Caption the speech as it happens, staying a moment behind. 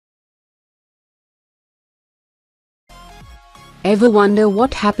Ever wonder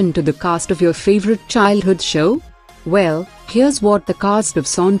what happened to the cast of your favorite childhood show? Well, here's what the cast of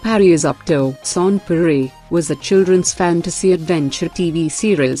Son Pari is up to. Son Pari was a children's fantasy adventure TV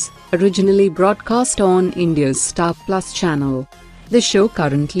series, originally broadcast on India's Star Plus channel. The show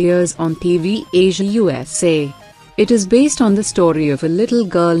currently airs on TV Asia USA. It is based on the story of a little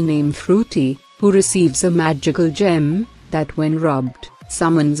girl named Fruity, who receives a magical gem that, when rubbed,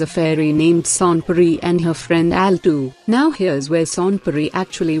 summons a fairy named Son Pari and her friend Altu. Now here's where Son Pari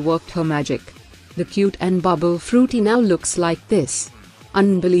actually worked her magic. The cute and bubble Fruity now looks like this.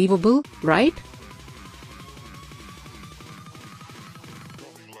 Unbelievable, right?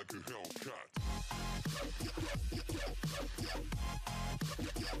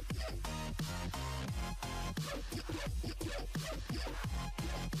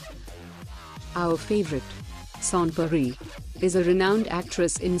 Our favorite, Son Pari, is a renowned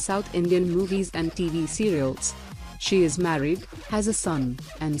actress in South Indian movies and TV serials. She is married, has a son,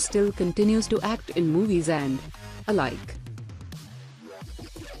 and still continues to act in movies and alike.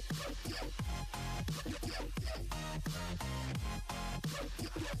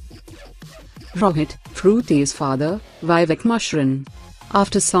 Rohit, Fruity's father, Vivek mushran.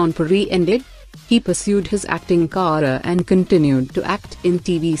 After Son Pari ended, he pursued his acting career and continued to act in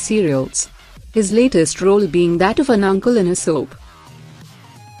TV serials. His latest role being that of an uncle in a soap.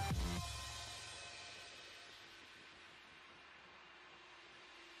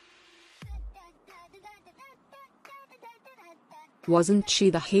 Wasn't she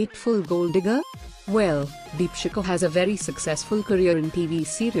the hateful gold digger? Well, Deepshika has a very successful career in TV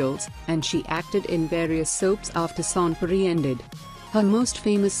serials, and she acted in various soaps after Son Pari ended. Her most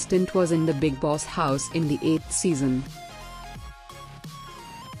famous stint was in The Big Boss house in the 8th season.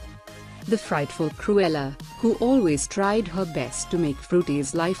 The frightful Cruella, who always tried her best to make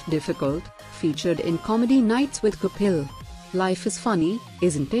Fruity's life difficult, featured in Comedy Nights with Kapil. Life is funny,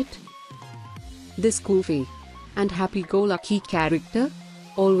 isn't it? This goofy and happy-go-lucky character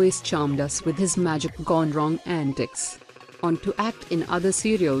always charmed us with his magic gone wrong antics. On to act in other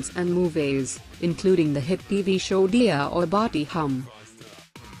serials and movies, including the hit TV show Diya Aur Baati Hum.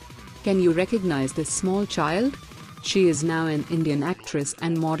 Can you recognize this small child? She is now an Indian actress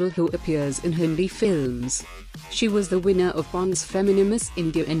and model who appears in Hindi films. She was the winner of Pons Femina Miss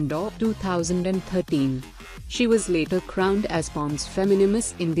India Indore 2013. She was later crowned as Pons Femina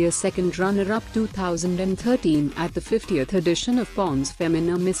Miss India second runner-up 2013 at the 50th edition of Pons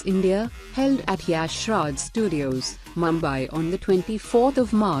Femina Miss India, held at Yash Raj Studios, Mumbai on the 24th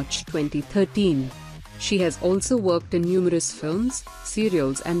of March 2013. She has also worked in numerous films,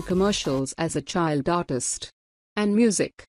 serials and commercials as a child artist and music